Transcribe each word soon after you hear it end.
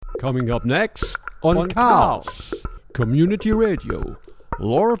Coming up next on Chaos Community Radio,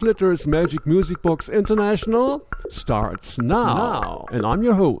 Lord Litter's Magic Music Box International starts now. And I'm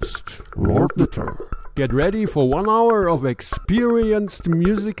your host, Lord Litter. Get ready for 1 hour of experienced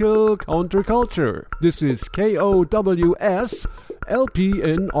musical counterculture. This is KOWS LP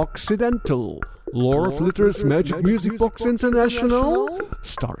in Occidental. Lord Litter's Magic Music Box International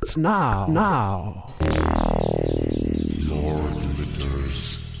starts now. Lord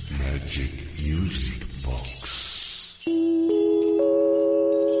Litter's Magic Music Box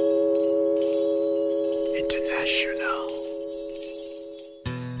International.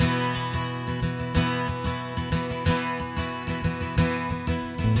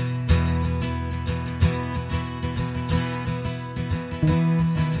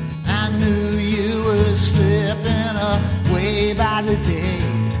 I knew you were slipping away by the day.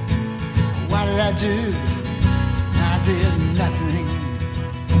 What did I do? I did nothing.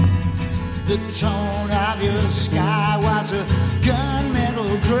 The tone of your sky was a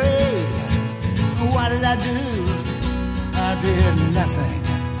gunmetal gray. What did I do? I did nothing.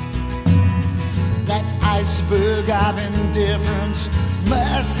 That iceberg of indifference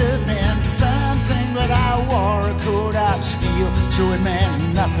must have meant something, but I wore a coat of steel, so it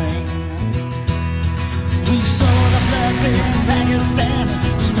meant nothing. We saw the floods in Pakistan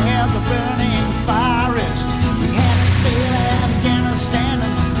and smelled the burning forest. We had to fail Afghanistan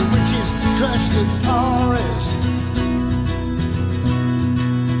and the witches crushed the poorest.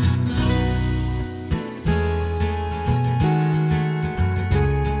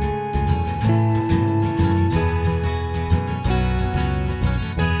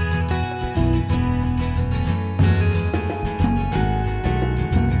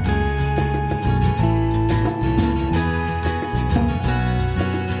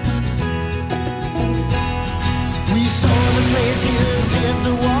 Hit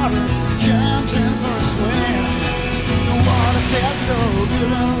the water, jumped in for a swim. The water felt so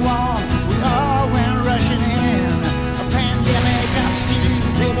good and warm, we all went rushing in. A pandemic of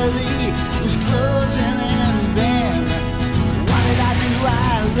stupidity was closing in then. What did I do? I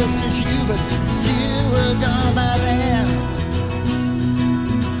looked at you, but you were gone by then.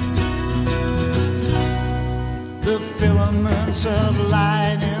 The filaments of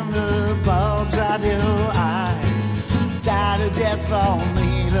light in the bulbs of your eyes died a death for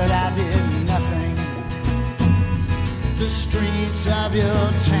me, but I did nothing. The streets of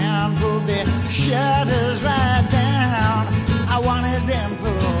your town pulled their shutters right down. I wanted them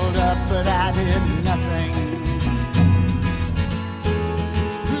pulled up, but I did nothing.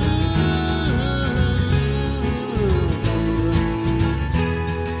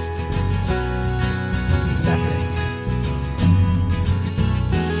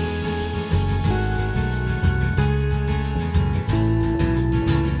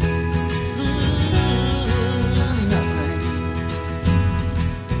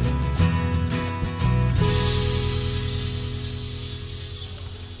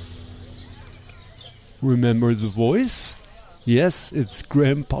 Remember the voice? Yes, it's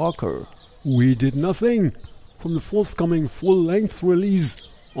Graham Parker. We Did Nothing, from the forthcoming full-length release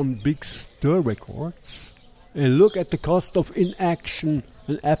on Big Stir Records. A look at the cost of inaction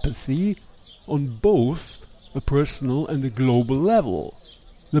and apathy on both a personal and a global level.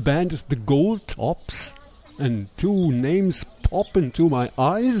 The band is the Gold Tops, and two names pop into my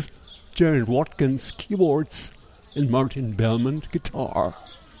eyes: Jared Watkins keyboards and Martin Belmont guitar.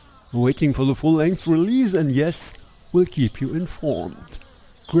 Waiting for the full-length release, and yes, we'll keep you informed.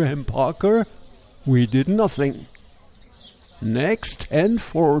 Graham Parker, We Did Nothing. Next,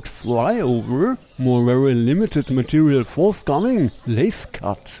 Hanford Flyover, more very limited material forthcoming, lathe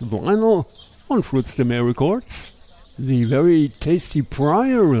cut vinyl on Fruits de Mer Records. The very tasty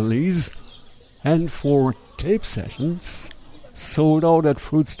prior release, Hanford Tape Sessions, sold out at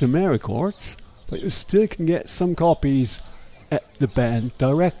Fruits de Mer Records, but you still can get some copies at the band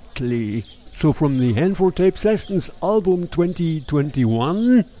directly. So from the Hanford Tape Sessions album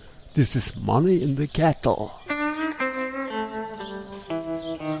 2021, this is Money in the Kettle.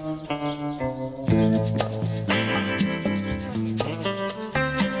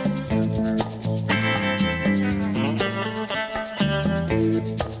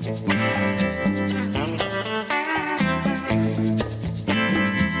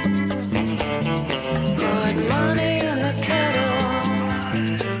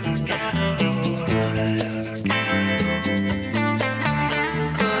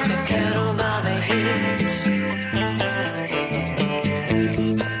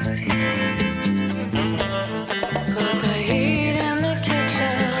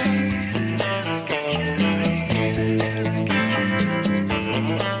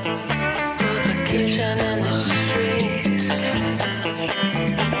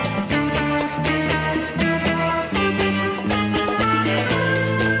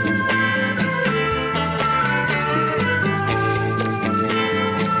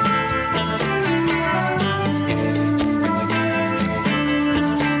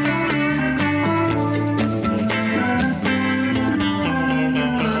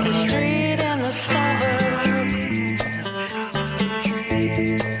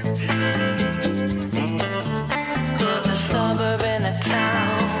 Put the suburb in the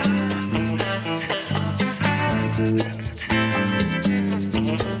town.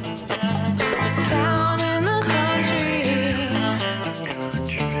 Town in the country.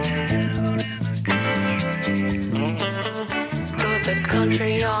 Put the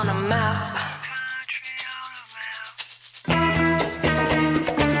country on a map.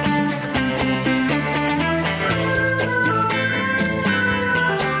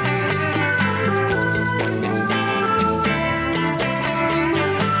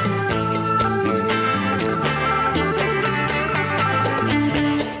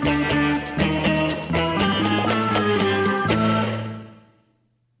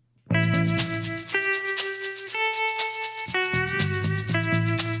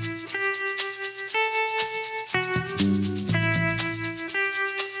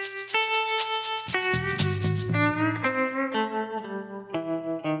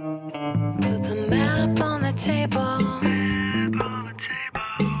 Put the map on the table.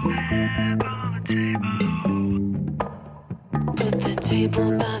 Put the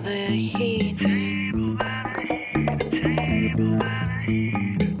table by the heat.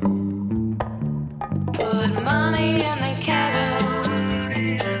 Put money in the kettle.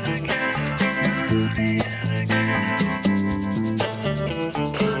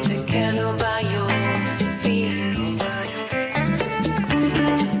 Put the kettle by your feet.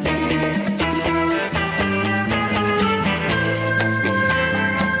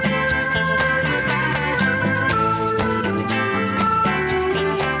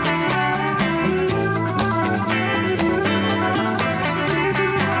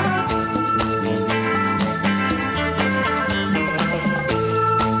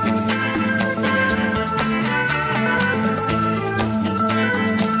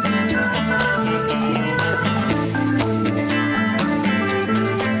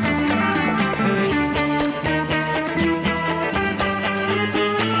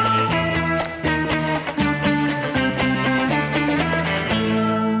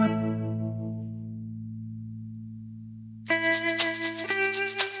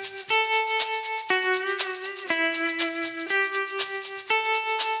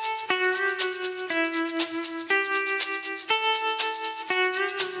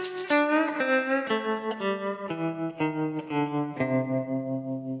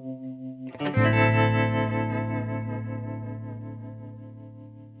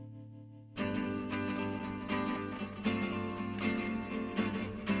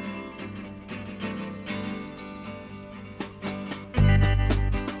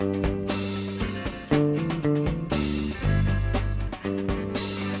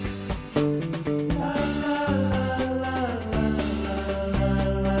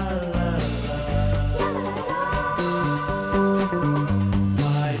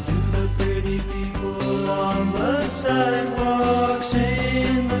 Why do the pretty people on the sidewalks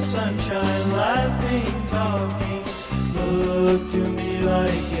in the sunshine laughing, talking, look to me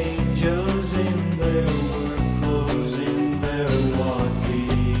like angels in their work clothes, in their walking?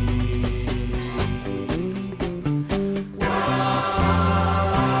 Why?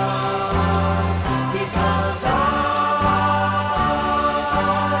 Because I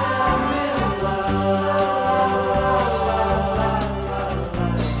am in love.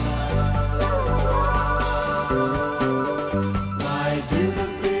 Why do the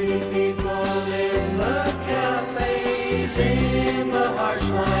pretty people in the cafes, in the harsh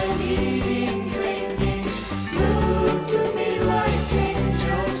line, eating, drinking, look to me like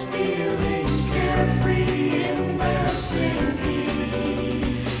angels, feeling carefree in their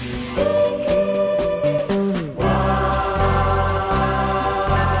thinking? Why?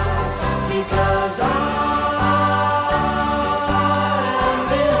 Because I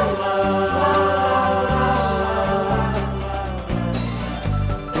am in love.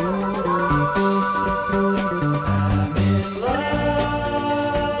 I'm in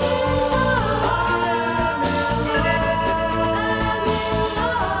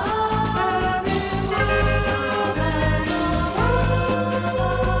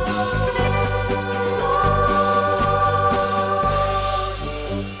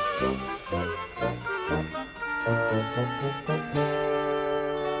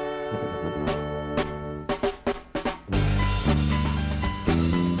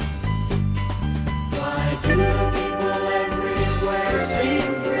Why do people everywhere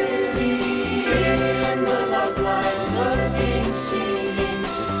seem pretty in the love line, looking, seeing,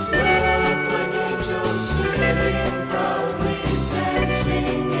 look like angels sitting proudly,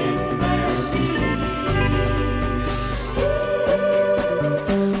 dancing in their beat?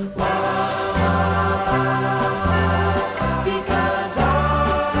 Why? Because I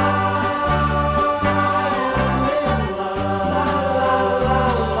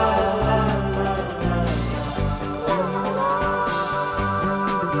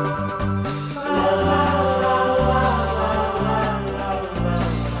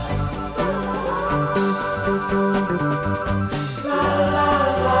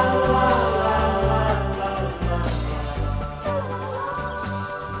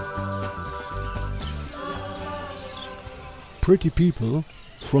Pretty People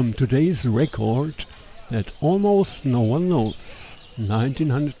from today's record that almost no one knows.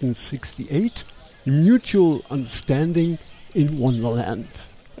 1968, Mutual Understanding in Wonderland.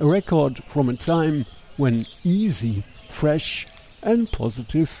 A record from a time when easy, fresh and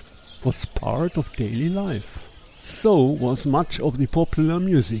positive was part of daily life. So was much of the popular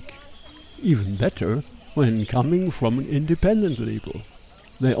music. Even better when coming from an independent label.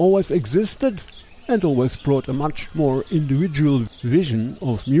 They always existed and always brought a much more individual vision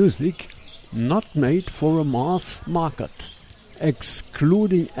of music, not made for a mass market,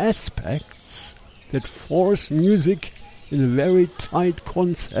 excluding aspects that force music in a very tight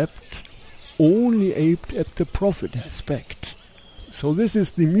concept, only aimed at the profit aspect. So this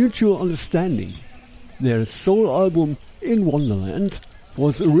is the Mutual Understanding. Their sole album In Wonderland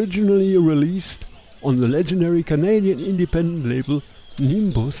was originally released on the legendary Canadian independent label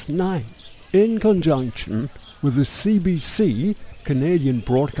Nimbus 9, in conjunction with the CBC, Canadian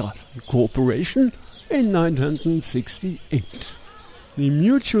Broadcasting Corporation, in 1968. The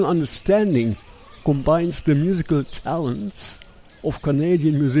Mutual Understanding combines the musical talents of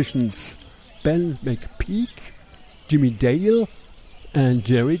Canadian musicians Ben McPeak, Jimmy Dale and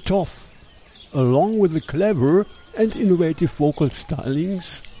Jerry Toth, along with the clever and innovative vocal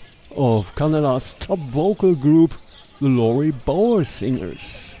stylings of Canada's top vocal group, the Laurie Bauer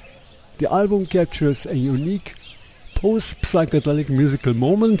Singers. The album captures a unique post-psychedelic musical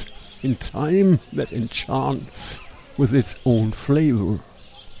moment in time that enchants with its own flavor.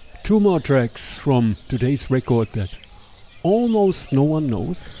 Two more tracks from today's record that almost no one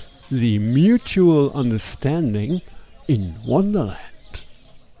knows. The Mutual Understanding in Wonderland.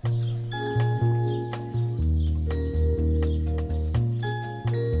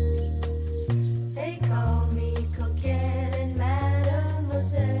 They call me coquette and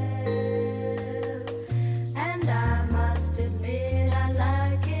mademoiselle, and I must admit I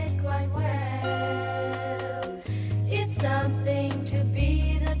like it quite well. It's something to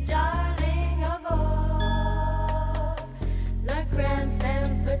be the darling of all, la grande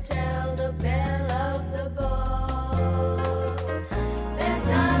femme fatale, the belle of the ball. There's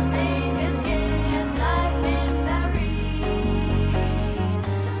nothing as gay as life in Paris.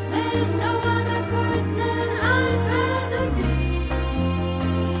 There's no other person I'd rather be.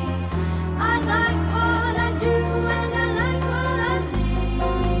 I like what I do and I like what I see.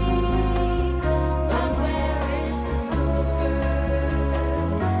 But where is the schoolgirl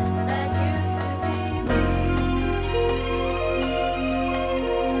that used to be me?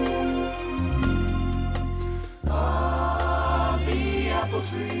 On the apple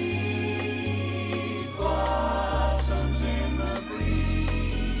trees, blossoms in the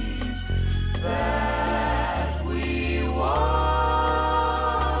breeze, that we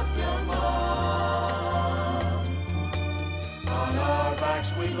walked among. On our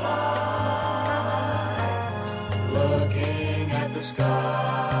backs we lie, looking at the sky,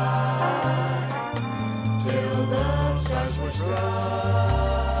 till the stars were strung.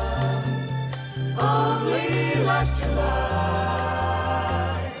 Only last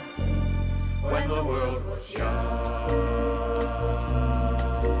July, when the world was young.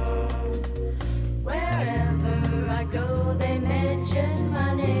 Wherever I go, they mention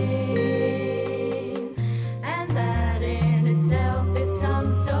my name, and that in itself is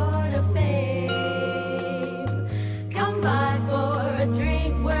some sort of fame. Come by for a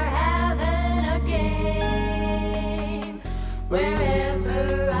drink, we're having a game.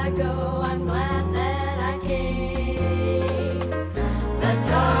 Wherever I go, I'm glad that I came. The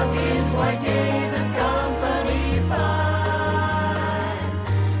talk is quite gay, the company fine.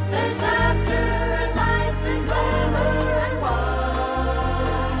 There's laughter and lights and glamour and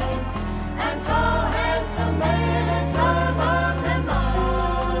wine, and tall, handsome men, and some of them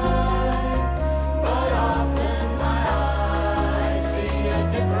mine. But often my eyes see a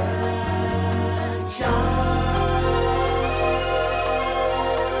different shine.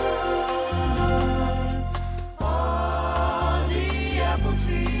 On the apple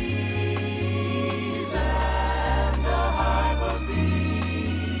trees and the hyper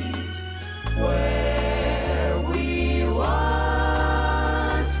beast, where we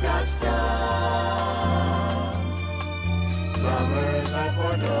once got stung. Summers at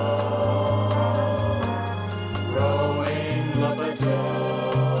Bordeaux, rowing Le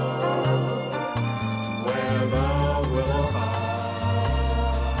Bateau, where the willow hung.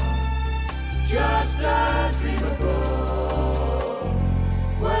 Just a dream ago,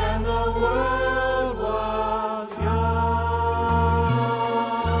 when the world was young.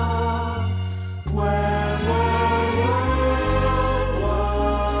 When the world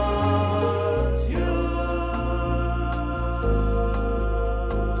was young.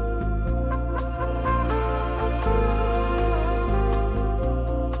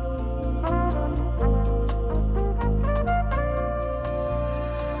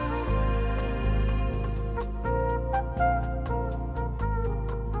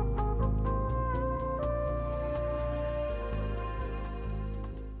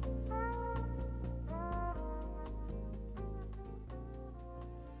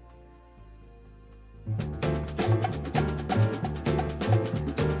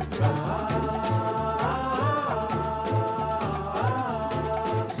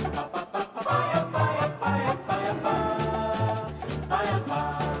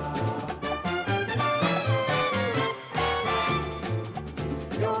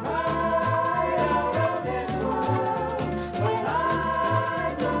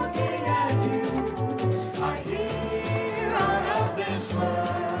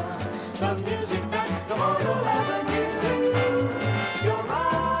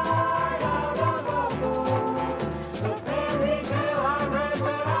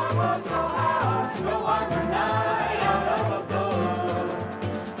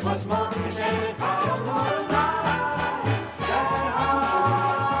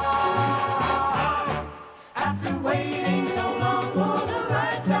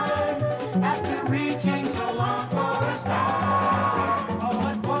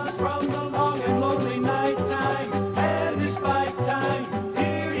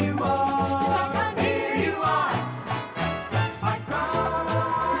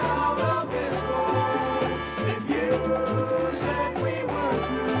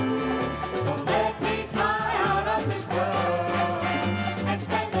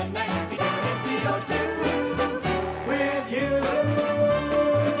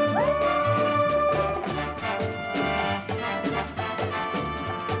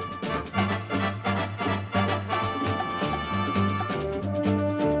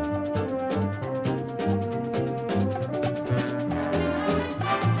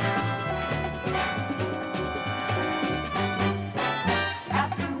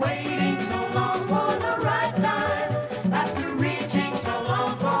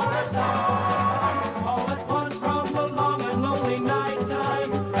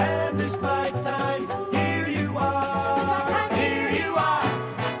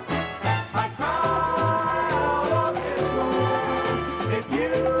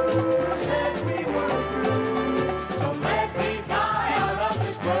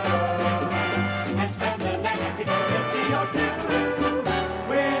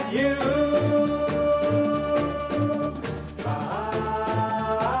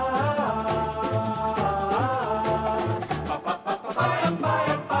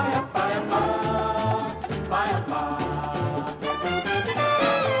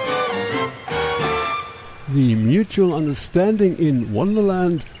 The Mutual Understanding in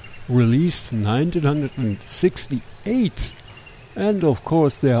Wonderland, released 1968. And of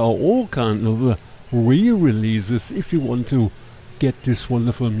course there are all kinds of re-releases if you want to get this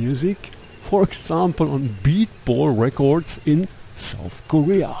wonderful music. For example on Beatball Records in South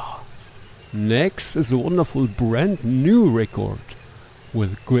Korea. Next is a wonderful brand new record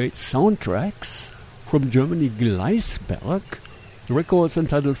with great soundtracks from Germany, Gleisberg. The record is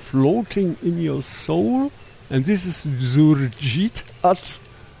entitled Floating in Your Soul, and this is Surgit at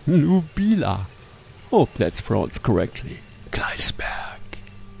Nubila. Hope that's pronounced correctly. Gleisberg.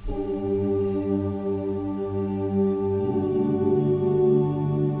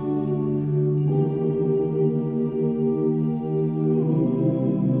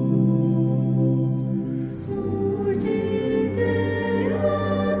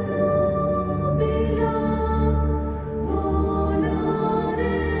 Bila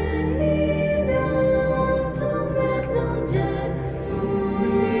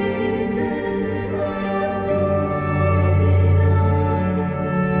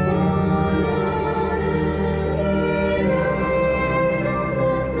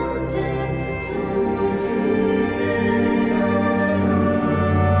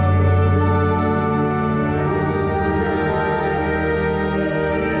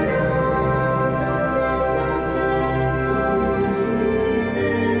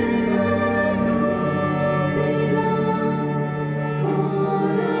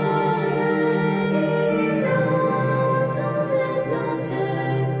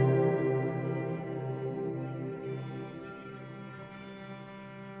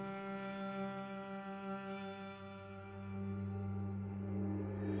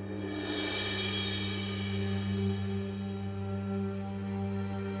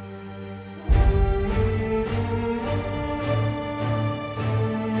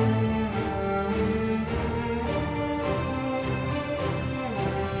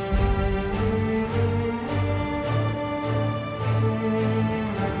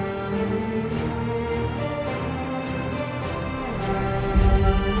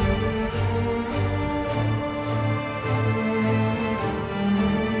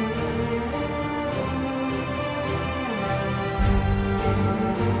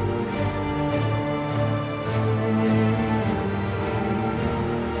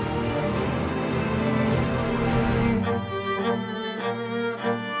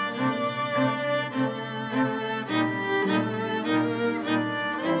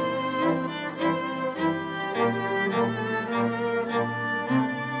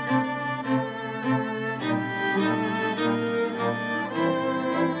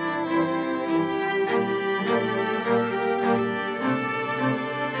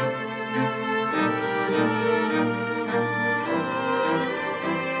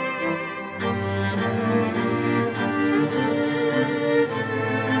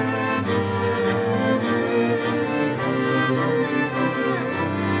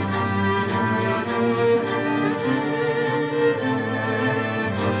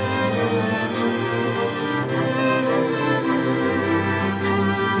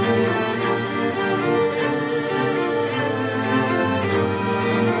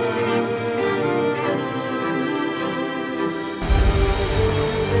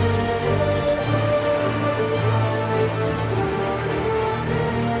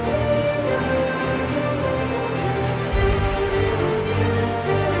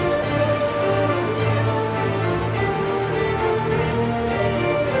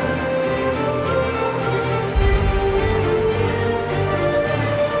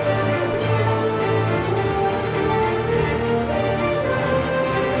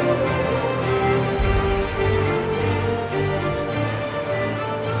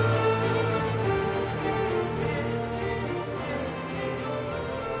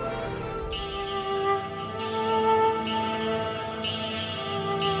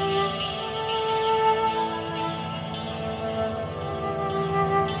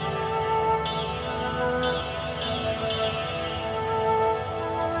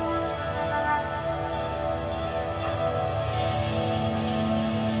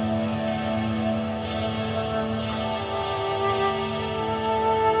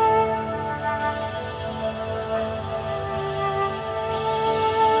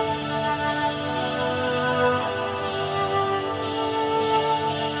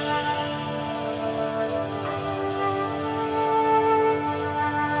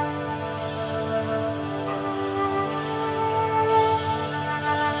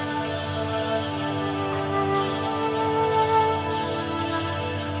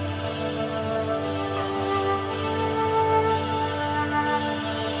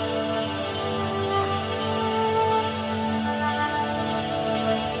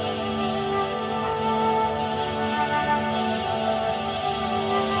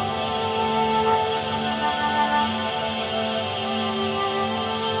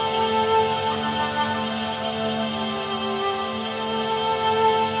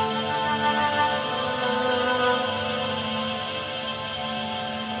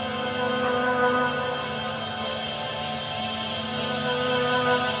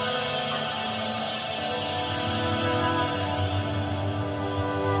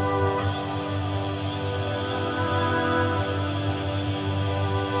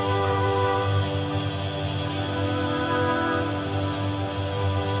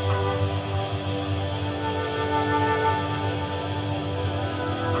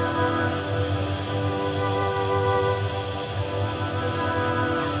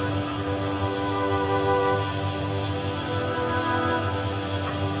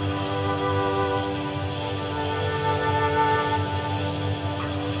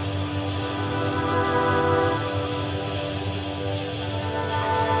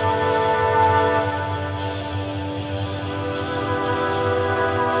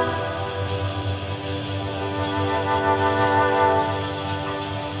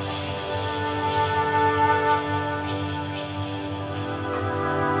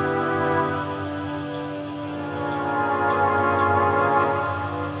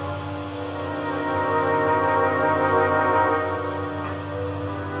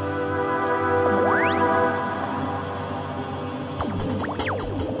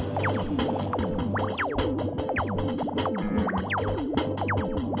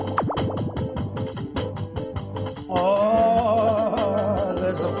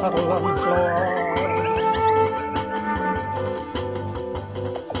there's a puddle on the floor.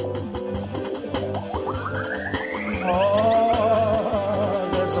 Oh,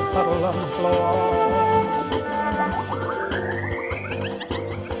 there's a puddle on the floor.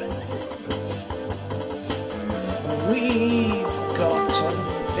 We've got a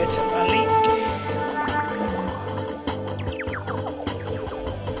bit of a leak.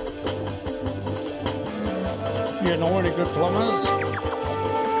 You know any good plumbers?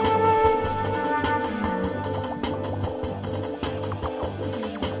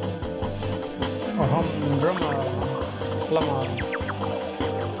 A humdrummer plumber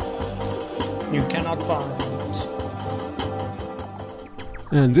you cannot find.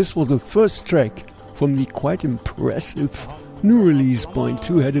 And this was the first track from the quite impressive new release by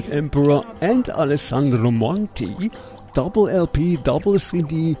Two-Headed Emperor and Alessandro Monti, double LP, double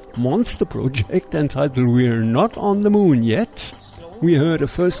CD monster project entitled We're Not on the Moon Yet. We heard a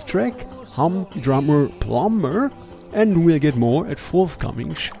first track, Hum Drummer Plumber, and we'll get more at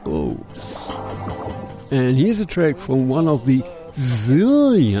forthcoming shows. And here's a track from one of the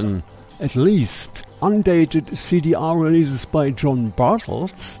zillion, at least, undated CDR releases by John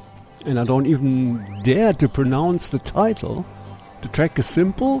Bartels, and I don't even dare to pronounce the title. The track is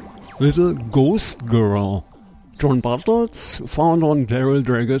simple, Little Ghost Girl. John Bartels, found on Daryl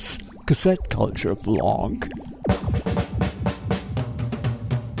Drager's Cassette Culture blog.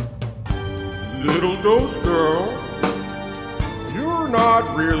 Little ghost girl, you're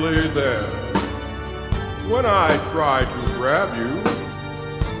not really there. When I try to grab you,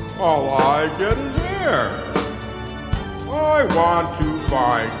 all I get is air. I want to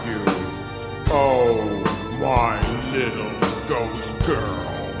find you, oh, my little ghost girl.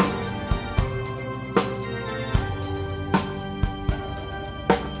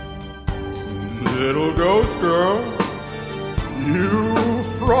 Little ghost girl, you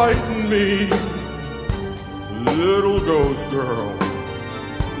frighten me. Little ghost girl,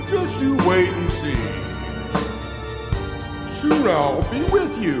 just you wait and see. Soon I'll be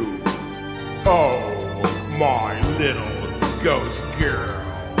with you, oh, my little ghost girl.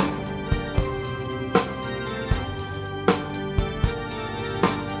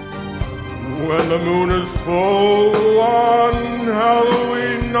 When the moon is full on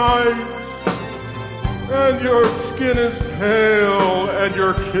Halloween night, and your skin is pale, and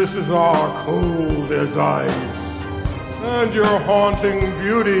your kisses are cold as ice, and your haunting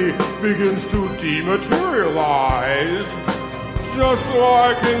beauty begins to dematerialize. Just so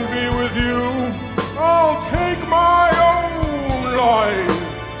I can be with you, I'll take my own life.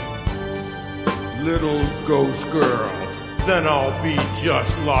 Little ghost girl, then I'll be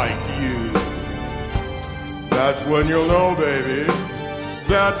just like you. That's when you'll know, baby,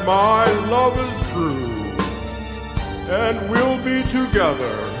 that my love is true. And we'll be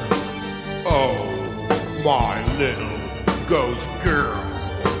together, oh, my little ghost girl.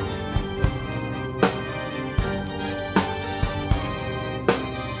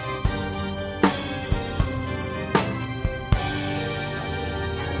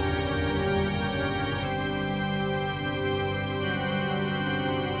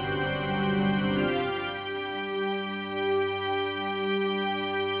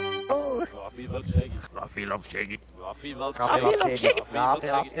 Coffee love shaggy. Coffee love shaggy. Coffee love shaggy.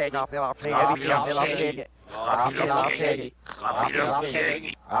 Coffee love shaggy. Coffee love shaggy. Coffee love shaggy. Coffee love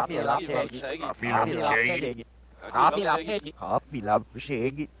shaggy. Coffee love shaggy. Coffee love shaggy. Coffee love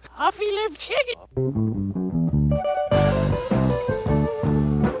shaggy. Coffee love shaggy.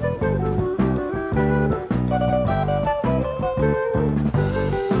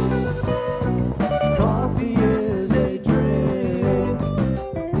 Coffee is a drink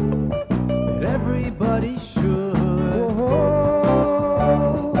that everybody should.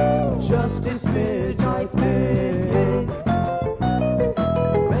 Just a smidge, I think,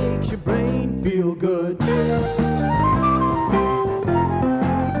 makes your brain feel good.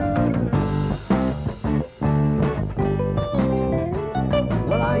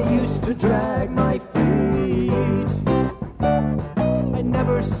 Well, I used to drag my feet. I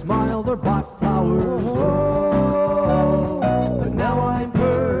never smiled or bought flowers. But now I'm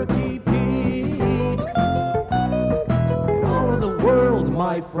Perky Pete. And all of the world's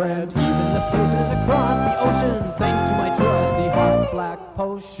my friend. Even the places across the ocean, thanks to my trusty hot black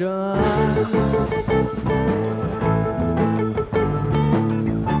potion.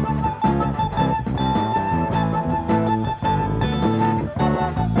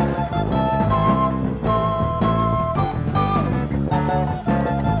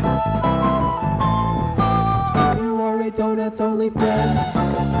 You are a donut's only friend.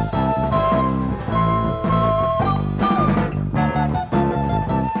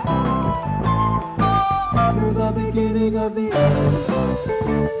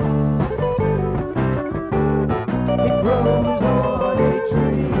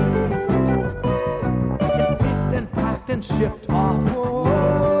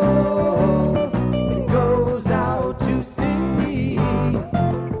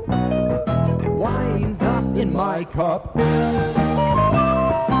 cup.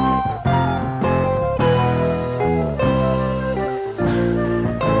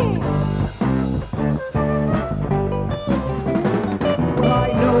 Well,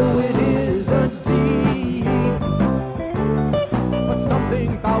 I know it isn't deep, but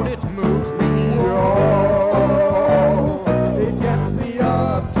something about it moves me. Oh, it gets me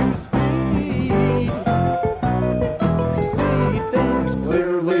up to speed to see things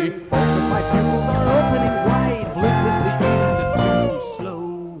clearly. Both of my pupils are opening wide, blinklessly reading the too slow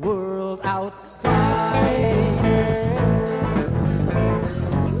world outside.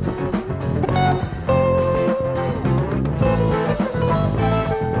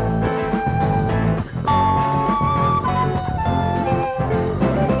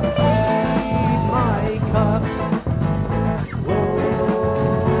 My cup,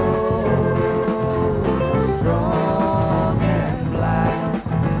 strong and black.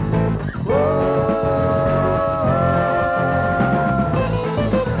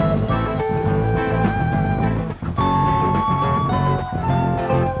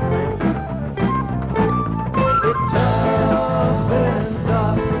 It toughens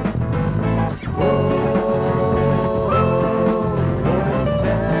up. Your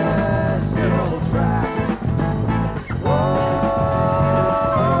intestinal tract.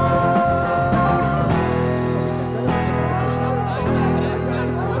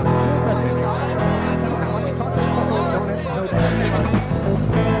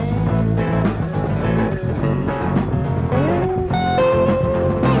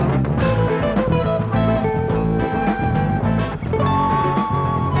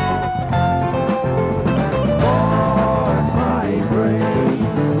 Spark my brain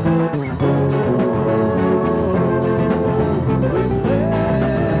with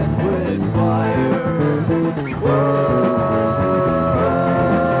liquid fire.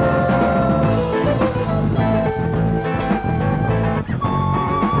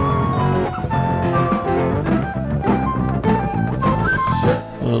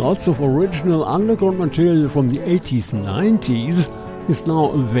 Lots of original underground material from the 80s and 90s is now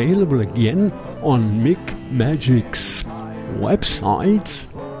available again on Mick Magic's website.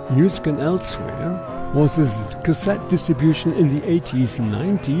 Music and Elsewhere was his cassette distribution in the 80s and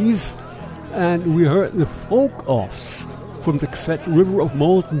 90s, and we heard the folk-offs from the cassette River of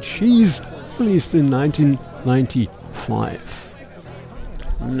Molten Cheese, released in 1995.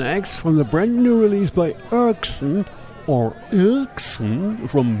 Next, from the brand new release by Irksen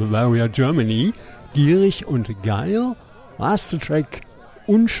from Bavaria, Germany, Gierig und Geil, was the track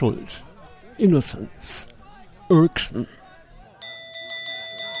Unschuld, Innocence, Irksen.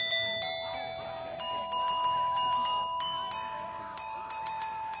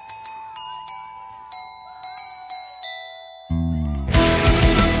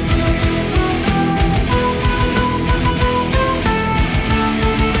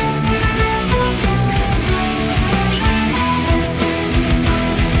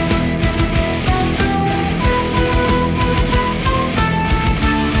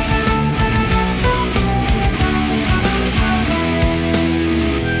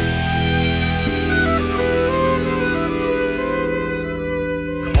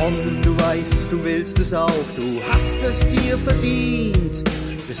 Du willst es auch, du hast es dir verdient.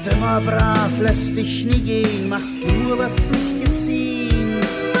 Bist immer brav, lässt dich nie gehen, machst nur, was sich geziemt.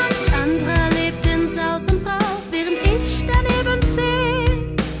 Manch anderer lebt in Saus und Braus, während ich daneben stehe.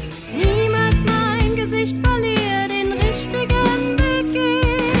 Niemals mein Gesicht verliere, den richtigen Weg gehe.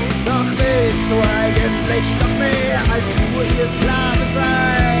 Doch willst du eigentlich doch mehr als nur ihr Sklave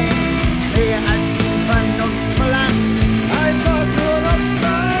sein. Mehr als die Vernunft verlangt, einfach nur noch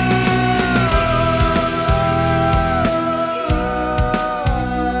Spaß.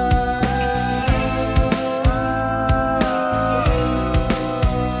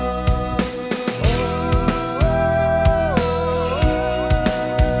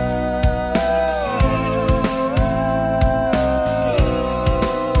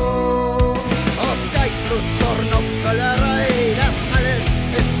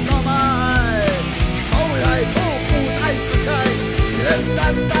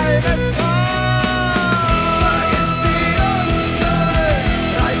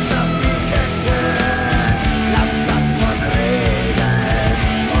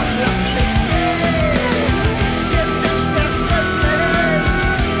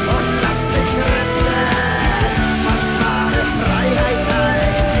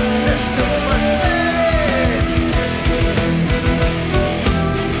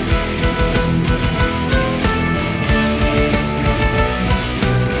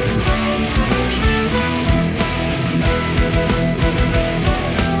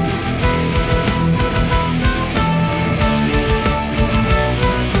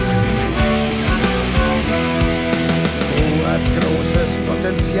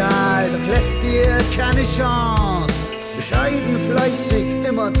 Potenzial, doch lässt dir keine Chance. Bescheiden, fleißig,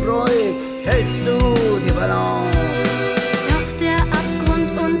 immer treu, hältst du die Balance. Doch der Abgrund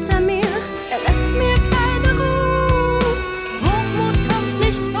unter mir, er lässt mir keine Ruhe. Hochmut kommt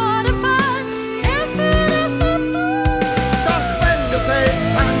nicht vor dem Fall, er führt es nur zu. Doch wenn du fällst,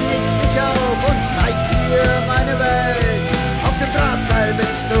 fang ich dich auf und zeig dir meine Welt. Auf dem Drahtseil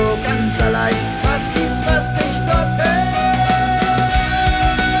bist du ganz allein, was gibt's, was dich dort hält?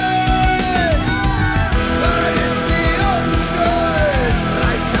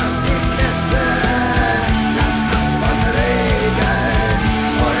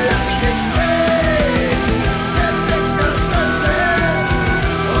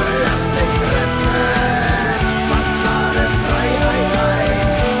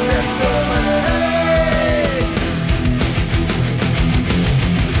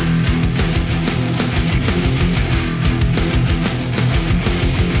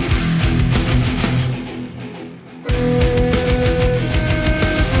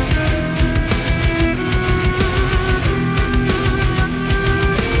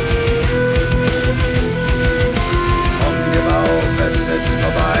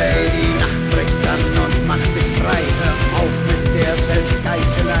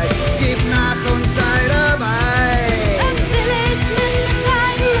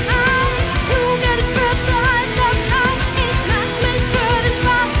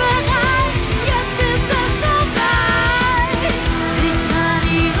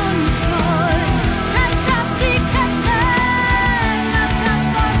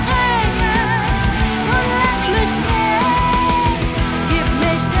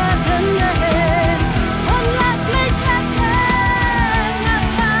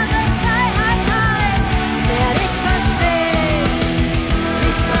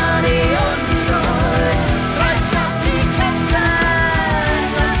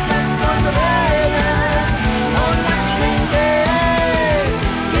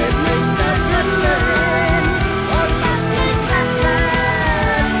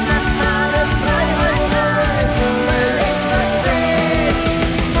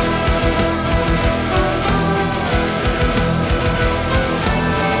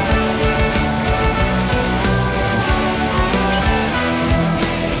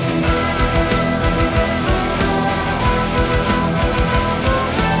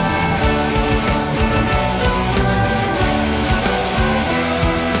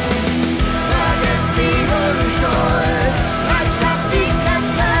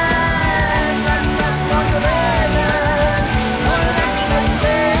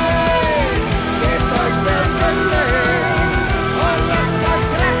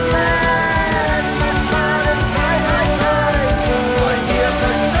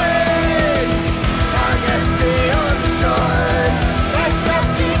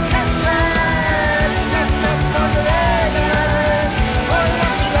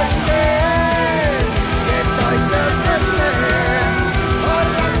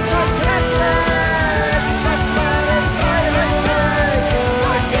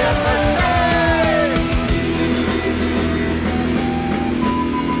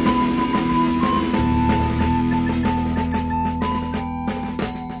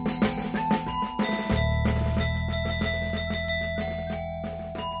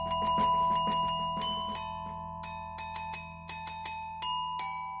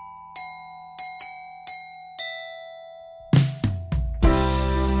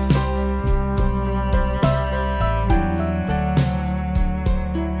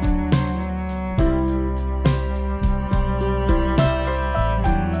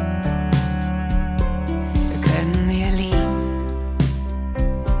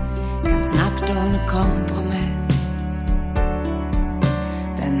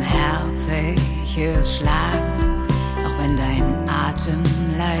 Herrliches Schlagen, auch wenn dein Atem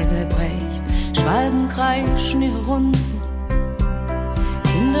leise bricht. Schwalben kreischen ihre Runden,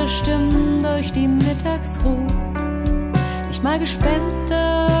 Kinderstimmen durch die Mittagsruhe. Nicht mal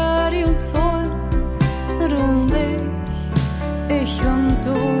Gespenster, die uns holen, nur du und ich und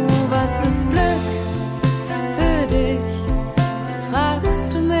du. Was ist Glück für dich,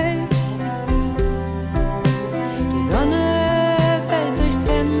 fragst du mich. Die Sonne fällt durchs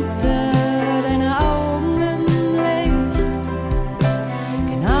Fenster, deine Augen im Licht.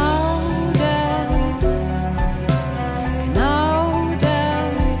 Genau das, genau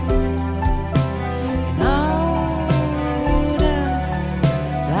das, genau das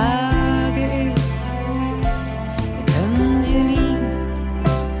sage ich. Wir können hier liegen,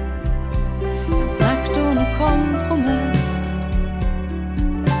 ganz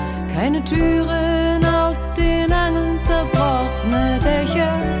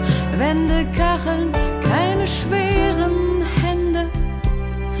Wände, Kacheln, keine schweren Hände,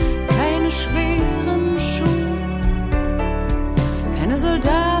 keine schweren Schuhe, keine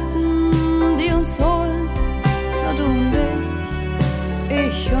Soldaten, die uns holen, nur du und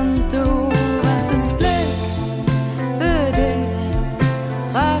ich und du. Was ist Glück für dich,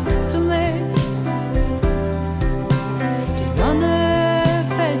 fragst du mich? Die Sonne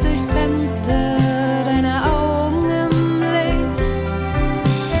fällt durchs Fenster, deine Augen im Licht.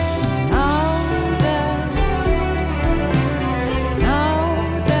 Genau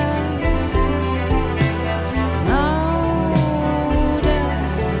das,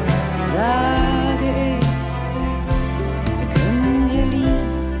 sage ich. Wir können hier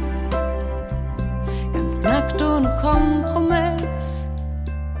lieben, ganz nackt ohne Kompromiss.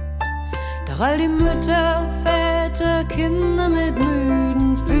 Doch all die Mütter, Väter, Kinder mit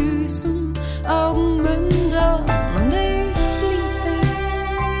müden Füßen, Augen, Münder und ich lieb dich.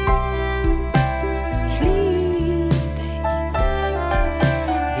 Ich lieb dich.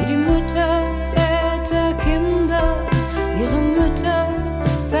 Wie die Mütter, Väter, Kinder, ihre Mütter,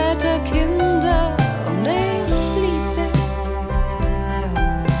 Väter, Kinder und ich lieb dich.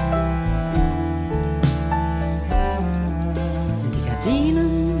 In die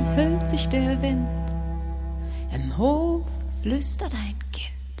Gardinen hüllt sich der Wind, im Hof flüstert ein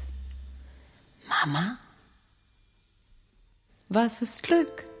Kind. Mama, was ist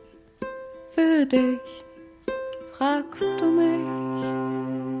Glück für dich, fragst du mich?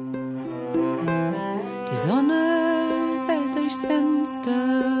 Die Sonne fällt durchs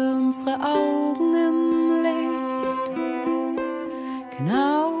Fenster, unsere Augen im Licht.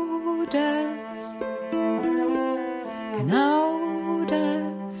 Genau das, genau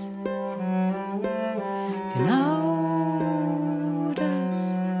das, genau das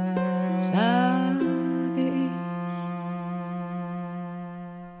sage ich.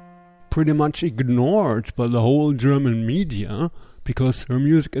 Pretty much ignored by the whole German media because her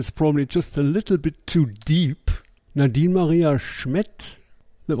music is probably just a little bit too deep. Nadine Maria Schmidt,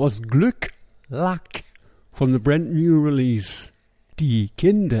 that was Glück, Luck, from the brand new release Die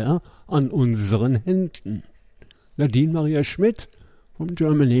Kinder an unseren Händen. Nadine Maria Schmidt from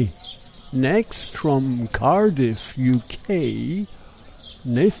Germany. Next from Cardiff, UK,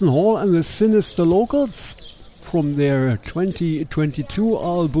 Nathan Hall and the Sinister Locals from their 2022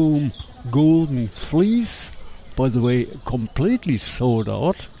 album Golden Fleece. By the way, completely sold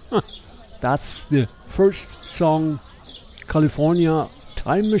out. That's the first song, California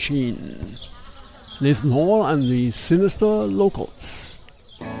Time Machine. Nathan Hall and the Sinister Locals.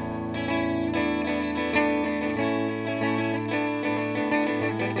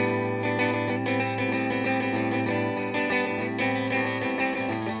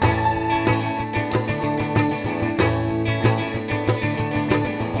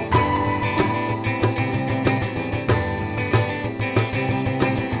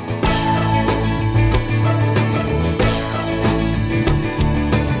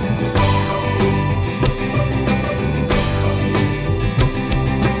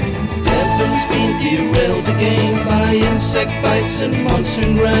 Derailed again by insect bites and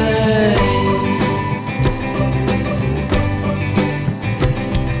monsoon rain.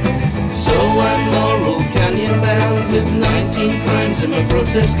 So I'm Laurel Canyon bound with 19 crimes in my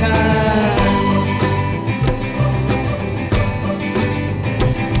grotesque hand.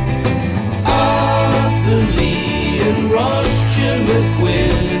 Arthur Lee and Roger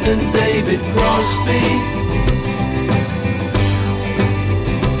McQuinn and David Crosby,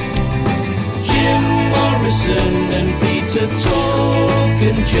 Morrison and Peter Tork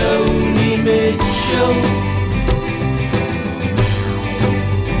and Joni Mitchell.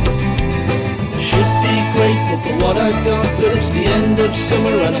 Should be grateful for what I've got, but it's the end of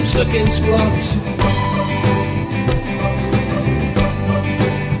summer and I'm stuck in Splot.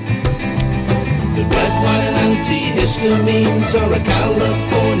 The red wine and antihistamines are a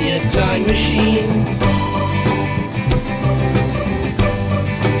California time machine.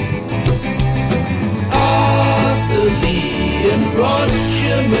 Lee and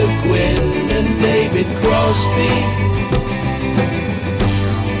Roger McQuinn and David Crosby,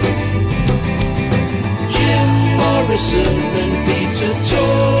 Jim Morrison and Peter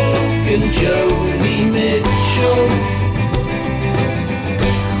Tork and Joni Mitchell.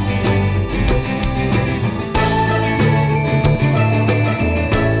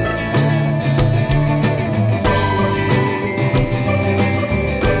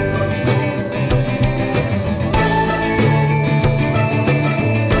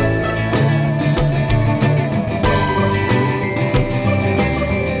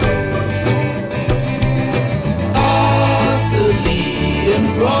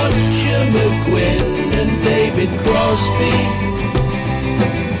 Roger McGuinn and David Crosby,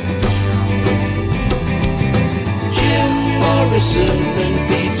 Jim Morrison and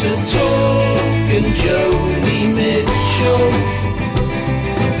Peter Tork and Joni Mitchell,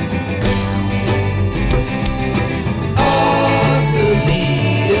 Arthur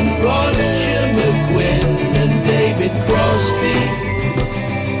Lee and Roger McGuinn and David Crosby,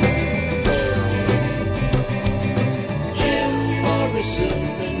 Jim Morrison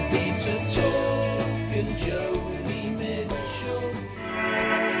and Peter Tork and Joni Mitchell.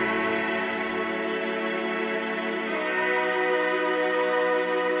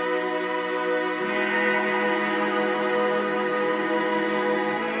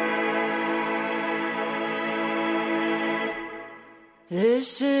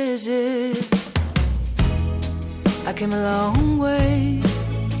 This is it. I came a long way.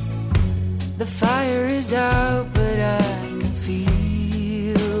 The fire is out, but I can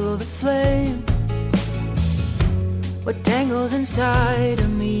feel the flame. What tangles inside of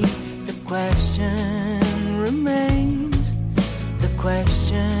me? The question remains. The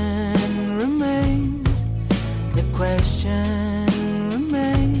question remains. The question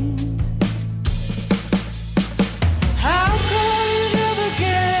remains. How come you never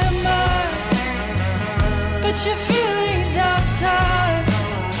get mine? But your feelings outside.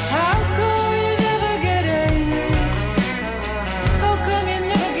 How come you never get angry? How come you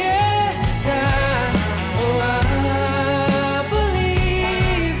never get sad? Oh, I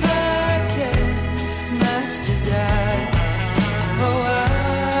believe I can master that. Oh,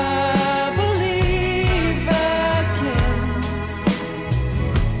 I believe I can.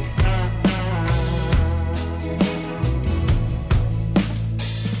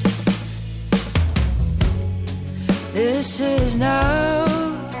 This is now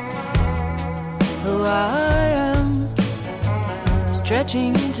who I am,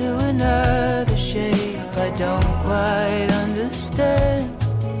 stretching into another shape I don't quite understand.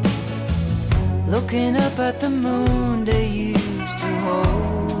 Looking up at the moon, they used to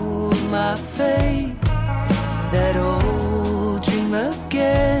hold my fate. That old dream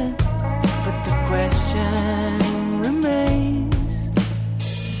again, but the question remains.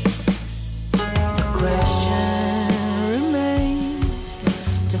 The question remains.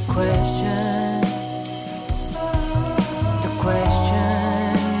 The question. The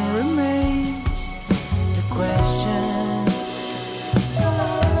question remains. The question.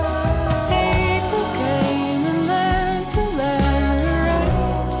 April came and lent the land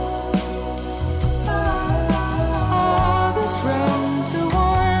August ran to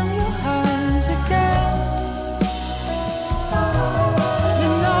warm your hands again.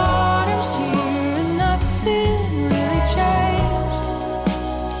 And autumn's here and nothing really changed.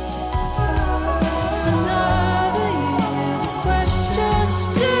 Another year, the question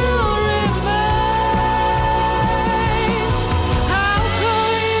still remains. How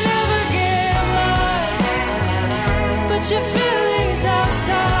come you never get mine? But your feelings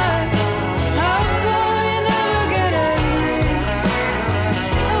outside. How come you never get angry?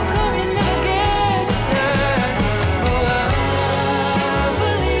 How come you never get sad? Oh, I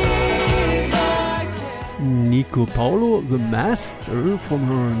believe I can. Nico Paulo, the master, from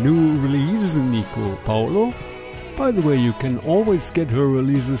her new release, Nico Paulo. By the way, you can always get her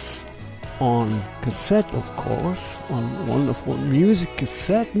releases on cassette, of course, on wonderful music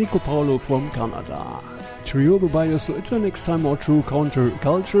cassette. Nico Paulo from Canada. Trio, bye-bye, so until next time, our true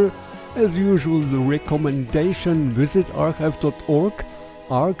counterculture. As usual, the recommendation, visit archive.org.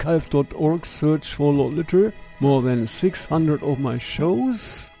 Archive.org, search for Lord Litter. More than 600 of my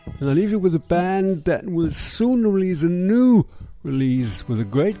shows. And I leave you with a band that will soon release a new release with a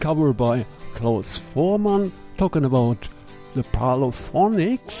great cover by Klaus Voormann, talking about the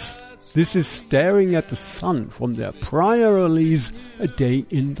Parlophonics. This is Staring at the Sun from their prior release, A Day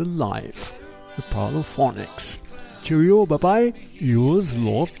in the Life. The Parlophonics. Cheerio, bye-bye, yours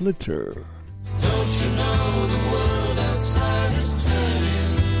Lord Litter. Don't you know the world outside is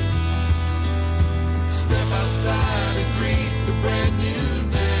turning? Step outside and greet the brand new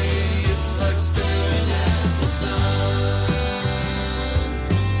day. It's like staring at the sun.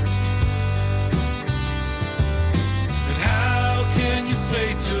 And how can you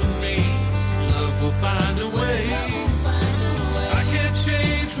say to me, love will find a way? I can't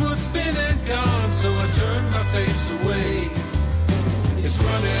change what's been and gone, so I turn my face away. It's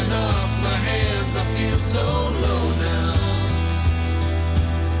running off my hands, I feel so low now.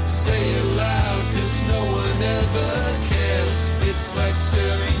 Say it loud, 'cause no one ever cares. It's like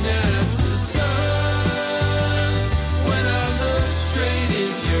staring at the sun. When I look straight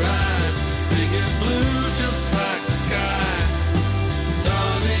in your eyes, big and blue just like the sky.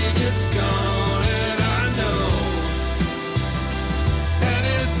 Darling, it's gone.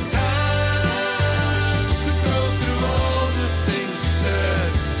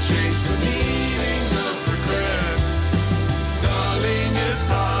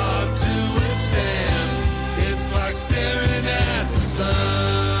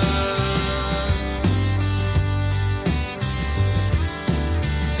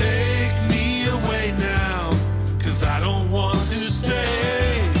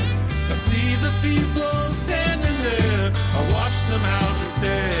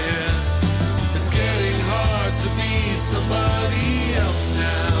 somebody else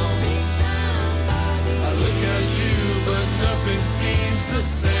now. I look at you, but nothing seems the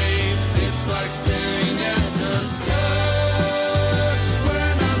same. It's like staring at the sun.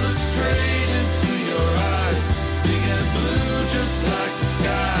 When I look straight into your eyes, big and blue, just like the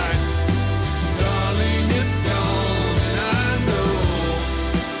sky. Darling, it's gone, and I know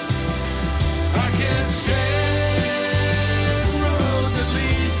I can't change the road that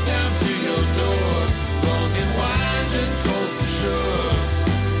leads down to your door. Long and wide and cold for sure.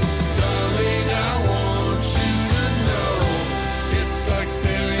 Darling, I want you to know it's like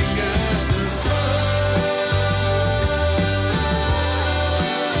staring at the sun.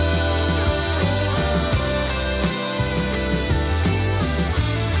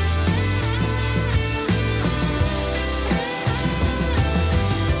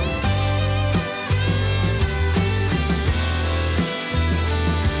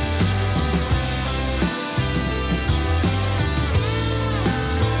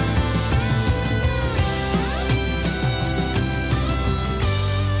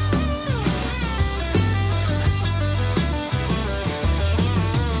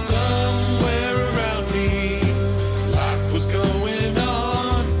 Somewhere around me, life was going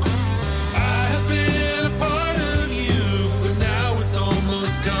on. I have been a part of you, but now it's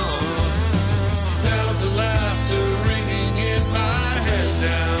almost gone. Sounds of laughter ringing in my head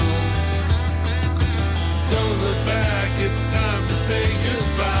now. Don't look back, it's time to say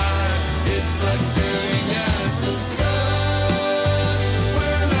goodbye. It's like staring at the sun.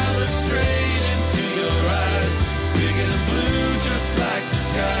 When I look straight into your eyes, big and blue, just like the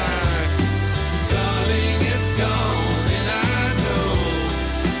sky. Darling, it's gone, and I know.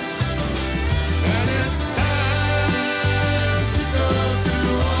 And it's time to go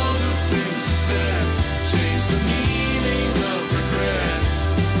through all the things you said. Change the meaning of regret.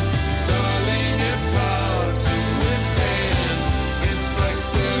 Darling, it's hard to withstand. It's like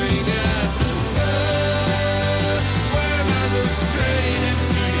staring at the sun. When I look straight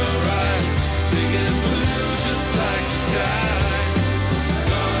into your eyes, big and blue, just like the sky.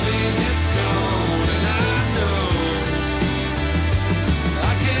 Darling, it's gone, and I know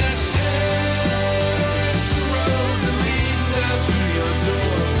I can't change the road that leads down to your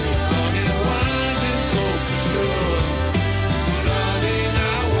door. Long and wide and cold for sure. Darling,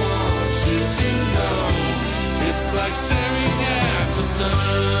 I want you to know it's like staring at the sun.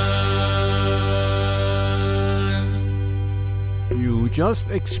 You just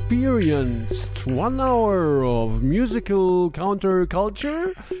experienced 1 hour of musical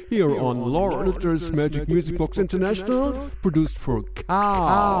counterculture here on Laura Litter's Magic Music Box International, produced for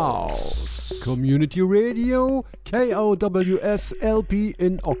Chaos Community Radio, KOWSLP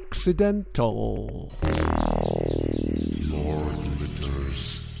in Occidental. Lord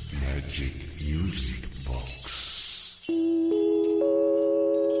Litter's Magic Music Box.